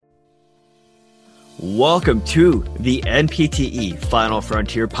Welcome to the NPTE Final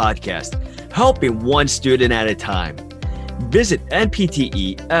Frontier podcast, helping one student at a time. Visit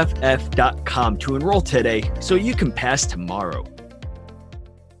npteff.com to enroll today so you can pass tomorrow.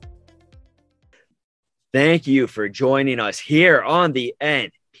 Thank you for joining us here on the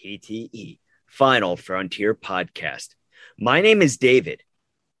NPTE Final Frontier podcast. My name is David.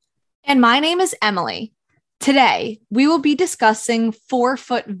 And my name is Emily. Today, we will be discussing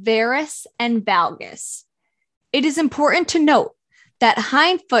forefoot varus and valgus. It is important to note that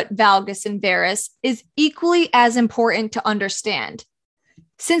hindfoot valgus and varus is equally as important to understand.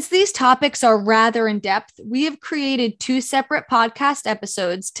 Since these topics are rather in-depth, we have created two separate podcast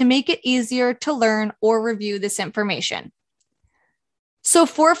episodes to make it easier to learn or review this information. So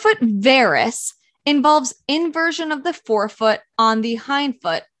forefoot varus involves inversion of the forefoot on the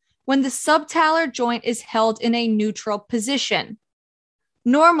hindfoot when the subtalar joint is held in a neutral position.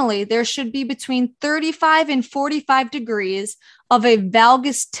 Normally, there should be between 35 and 45 degrees of a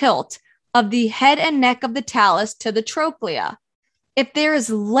valgus tilt of the head and neck of the talus to the trochlea. If there is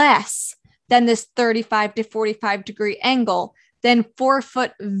less than this 35 to 45 degree angle, then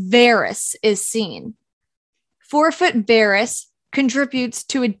forefoot varus is seen. Forefoot varus contributes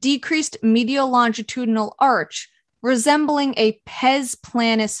to a decreased medial longitudinal arch resembling a pes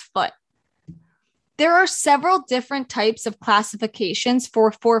planus foot. There are several different types of classifications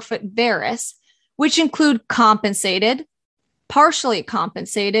for forefoot varus, which include compensated, partially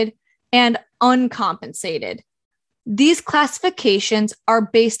compensated, and uncompensated. These classifications are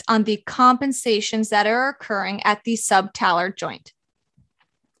based on the compensations that are occurring at the subtalar joint.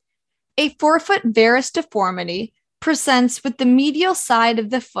 A forefoot varus deformity presents with the medial side of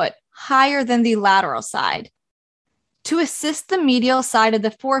the foot higher than the lateral side. To assist the medial side of the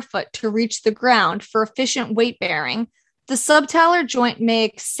forefoot to reach the ground for efficient weight bearing, the subtalar joint may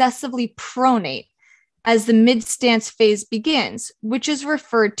excessively pronate as the mid-stance phase begins, which is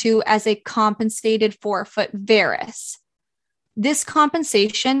referred to as a compensated forefoot varus. This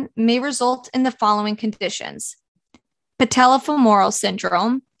compensation may result in the following conditions: patellofemoral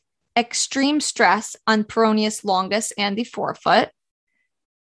syndrome, extreme stress on peroneus longus and the forefoot,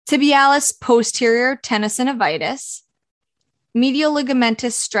 tibialis posterior tenosynovitis, medial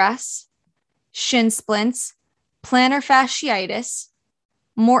ligamentous stress, shin splints, plantar fasciitis,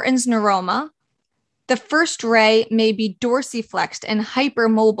 Morton's neuroma. The first ray may be dorsiflexed and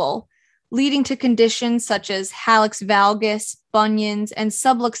hypermobile, leading to conditions such as hallux valgus, bunions, and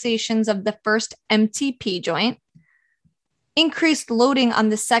subluxations of the first MTP joint. Increased loading on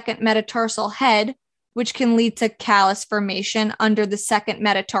the second metatarsal head, which can lead to callus formation under the second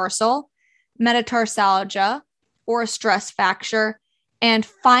metatarsal, metatarsalgia, or a stress fracture, and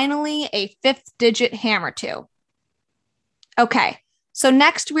finally, a fifth digit hammer toe. Okay, so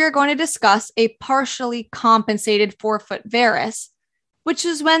next we are going to discuss a partially compensated forefoot varus, which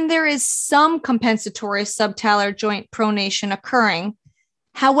is when there is some compensatory subtalar joint pronation occurring.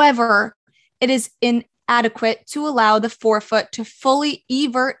 However, it is inadequate to allow the forefoot to fully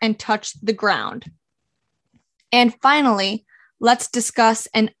evert and touch the ground. And finally, let's discuss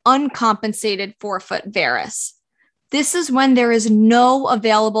an uncompensated forefoot varus. This is when there is no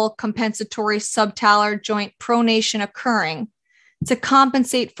available compensatory subtalar joint pronation occurring to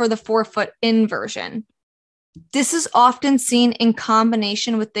compensate for the forefoot inversion. This is often seen in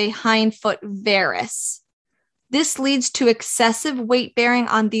combination with a hindfoot varus. This leads to excessive weight bearing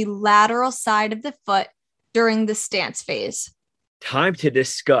on the lateral side of the foot during the stance phase. Time to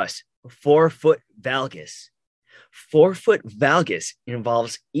discuss forefoot valgus. Forefoot valgus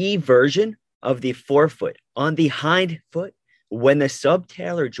involves eversion of the forefoot on the hind foot when the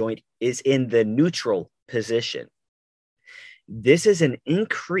subtalar joint is in the neutral position. This is an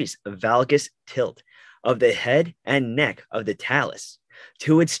increased valgus tilt of the head and neck of the talus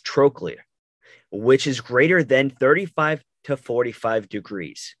to its trochlea, which is greater than 35 to 45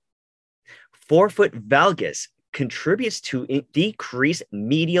 degrees. Forefoot valgus contributes to decreased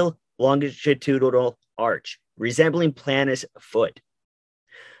medial longitudinal arch, resembling planus foot.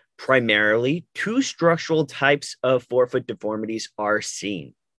 Primarily, two structural types of forefoot deformities are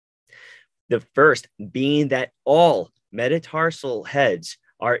seen. The first being that all metatarsal heads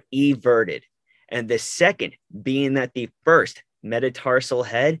are everted, and the second being that the first metatarsal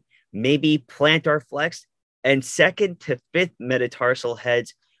head may be plantar flexed, and second to fifth metatarsal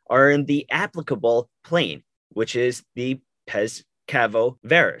heads are in the applicable plane, which is the pes cavo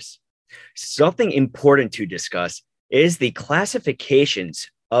varus. Something important to discuss is the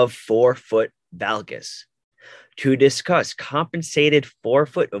classifications of forefoot valgus. To discuss compensated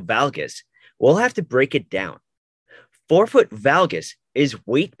forefoot valgus, we'll have to break it down. Forefoot valgus is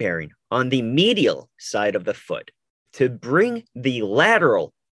weight bearing on the medial side of the foot. To bring the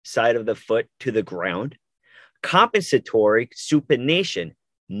lateral side of the foot to the ground, compensatory supination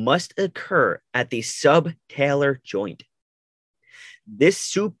must occur at the subtalar joint. This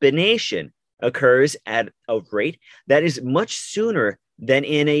supination occurs at a rate that is much sooner than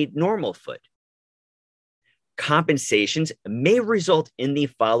in a normal foot. Compensations may result in the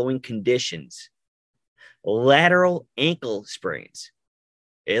following conditions: lateral ankle sprains,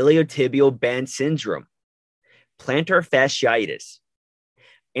 iliotibial band syndrome, plantar fasciitis,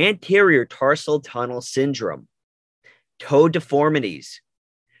 anterior tarsal tunnel syndrome, toe deformities,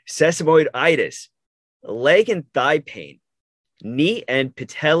 sesamoiditis, leg and thigh pain, knee and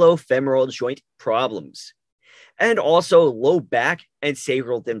patellofemoral joint problems, and also low back and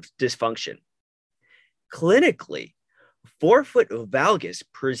sacral dysfunction. Clinically, forefoot valgus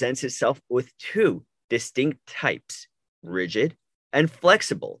presents itself with two distinct types: rigid and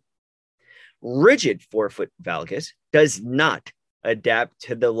flexible. Rigid forefoot valgus does not adapt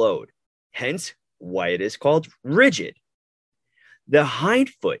to the load, hence why it is called rigid. The hind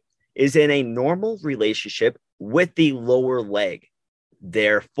foot is in a normal relationship with the lower leg.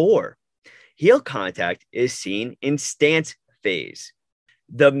 Therefore, heel contact is seen in stance phase.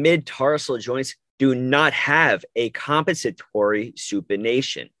 The mid-tarsal joints do not have a compensatory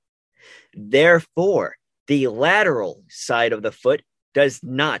supination. Therefore, the lateral side of the foot does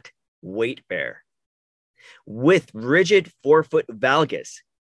not weight bear. With rigid forefoot valgus,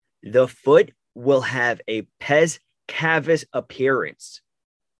 the foot will have a pes cavus appearance.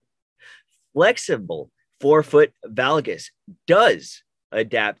 Flexible forefoot valgus does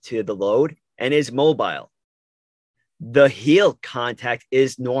adapt to the load and is mobile. The heel contact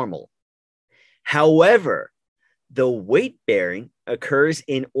is normal. However, the weight bearing occurs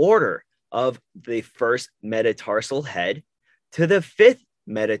in order of the first metatarsal head to the fifth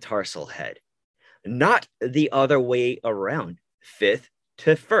metatarsal head, not the other way around, fifth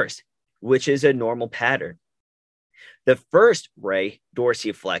to first, which is a normal pattern. The first ray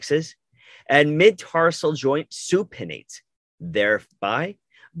dorsiflexes and mid-tarsal joint supinates, thereby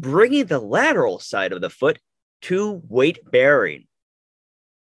bringing the lateral side of the foot to weight bearing.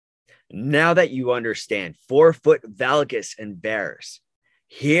 Now that you understand forefoot valgus and varus,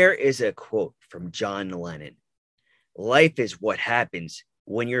 here is a quote from John Lennon: "Life is what happens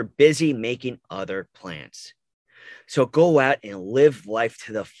when you're busy making other plans." So go out and live life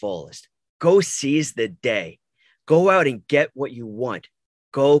to the fullest. Go seize the day. Go out and get what you want.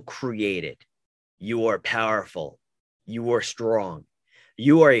 Go create it. You are powerful. You are strong.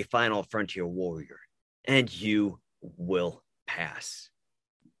 You are a final frontier warrior, and you will pass.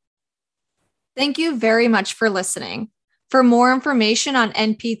 Thank you very much for listening. For more information on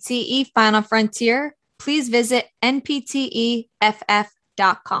NPTE Final Frontier, please visit npteff.com.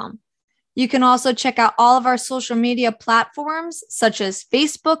 You can also check out all of our social media platforms such as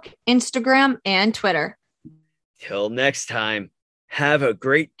Facebook, Instagram, and Twitter. Till next time, have a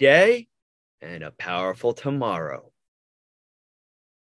great day and a powerful tomorrow.